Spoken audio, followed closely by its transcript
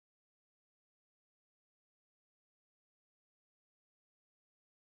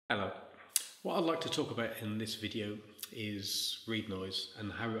Hello. What I'd like to talk about in this video is read noise and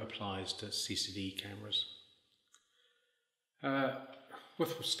how it applies to CCD cameras.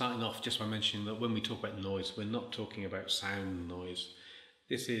 Worth starting off just by mentioning that when we talk about noise, we're not talking about sound noise.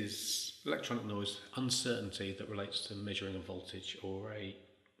 This is electronic noise, uncertainty that relates to measuring a voltage or a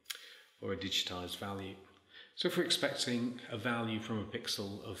digitized value. So if we're expecting a value from a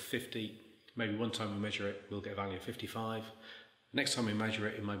pixel of 50, maybe one time we measure it, we'll get a value of 55. Next time we measure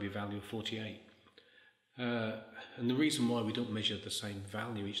it, it might be a value of 48. And the reason why we don't measure the same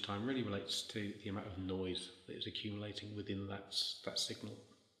value each time really relates to the amount of noise that is accumulating within that signal.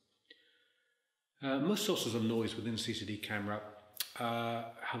 Most sources of noise within a CCD camera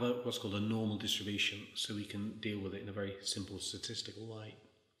have what's called a normal distribution, so we can deal with it in a very simple statistical way.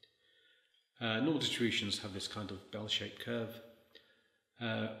 Normal distributions have this kind of bell-shaped curve.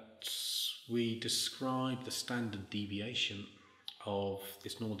 We describe the standard deviation of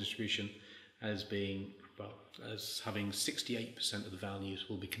this normal distribution as being, as having 68% of the values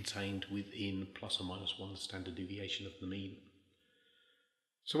will be contained within plus or minus one standard deviation of the mean.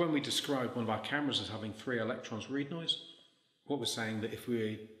 So when we describe one of our cameras as having 3 electrons read noise, what we're saying that if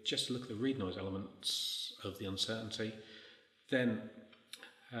we just look at the read noise elements of the uncertainty, then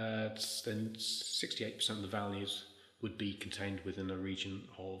 68% of the values would be contained within a region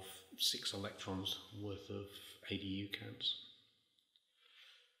of 6 electrons worth of ADU counts.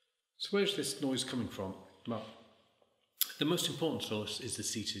 So where's this noise coming from? Well, the most important source is the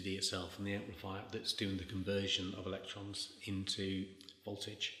CCD itself and the amplifier that's doing the conversion of electrons into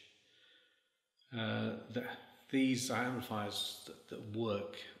voltage. These are amplifiers that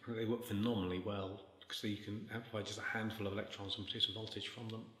work phenomenally well, so you can amplify just a handful of electrons and produce a voltage from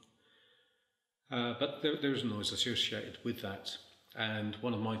them. But there is noise associated with that, and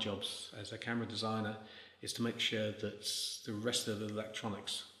one of my jobs as a camera designer is to make sure that the rest of the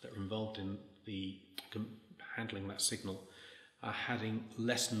electronics that are involved in the handling that signal are adding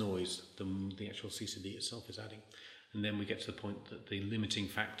less noise than the actual CCD itself is adding. And then we get to the point that the limiting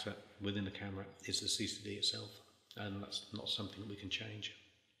factor within the camera is the CCD itself, and that's not something that we can change.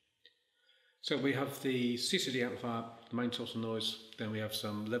 So we have the CCD amplifier, the main source of noise, then we have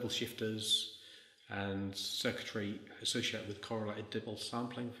some level shifters and circuitry associated with correlated dipole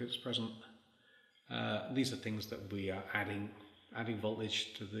sampling if it's present. These are things that we are adding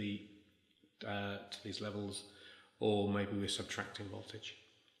voltage to these levels, or maybe we're subtracting voltage,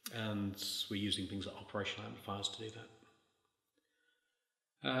 and we're using things like operational amplifiers to do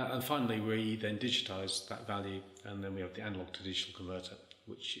that. And finally, we then digitize that value, and then we have the analog to digital converter,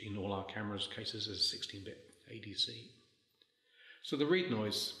 which in all our cameras cases is a 16-bit ADC. So the read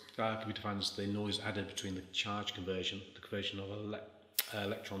noise can be defined as the noise added between the charge conversion, the conversion of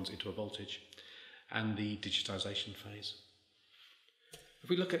electrons into a voltage, and the digitization phase. If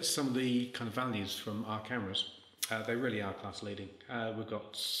we look at some of the kind of values from our cameras, they really are class leading. We've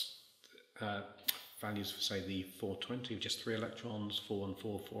got values for, say, the 420 with just 3 electrons,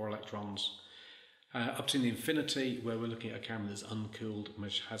 414, 4 electrons, up to the infinity, where we're looking at a camera that's uncooled,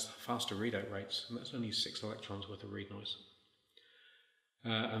 which has faster readout rates, and that's only 6 electrons worth of read noise.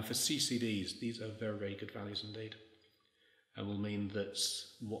 And for CCDs, these are very, very good values indeed, and will mean that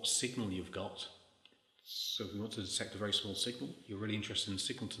what signal you've got, so if we want to detect a very small signal, you're really interested in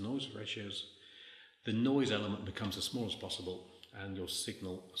signal to noise ratios, the noise element becomes as small as possible, and your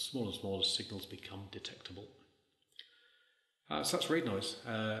signal, smaller and smaller signals become detectable. So that's read noise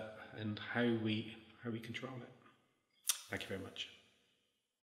and how we control it. Thank you very much.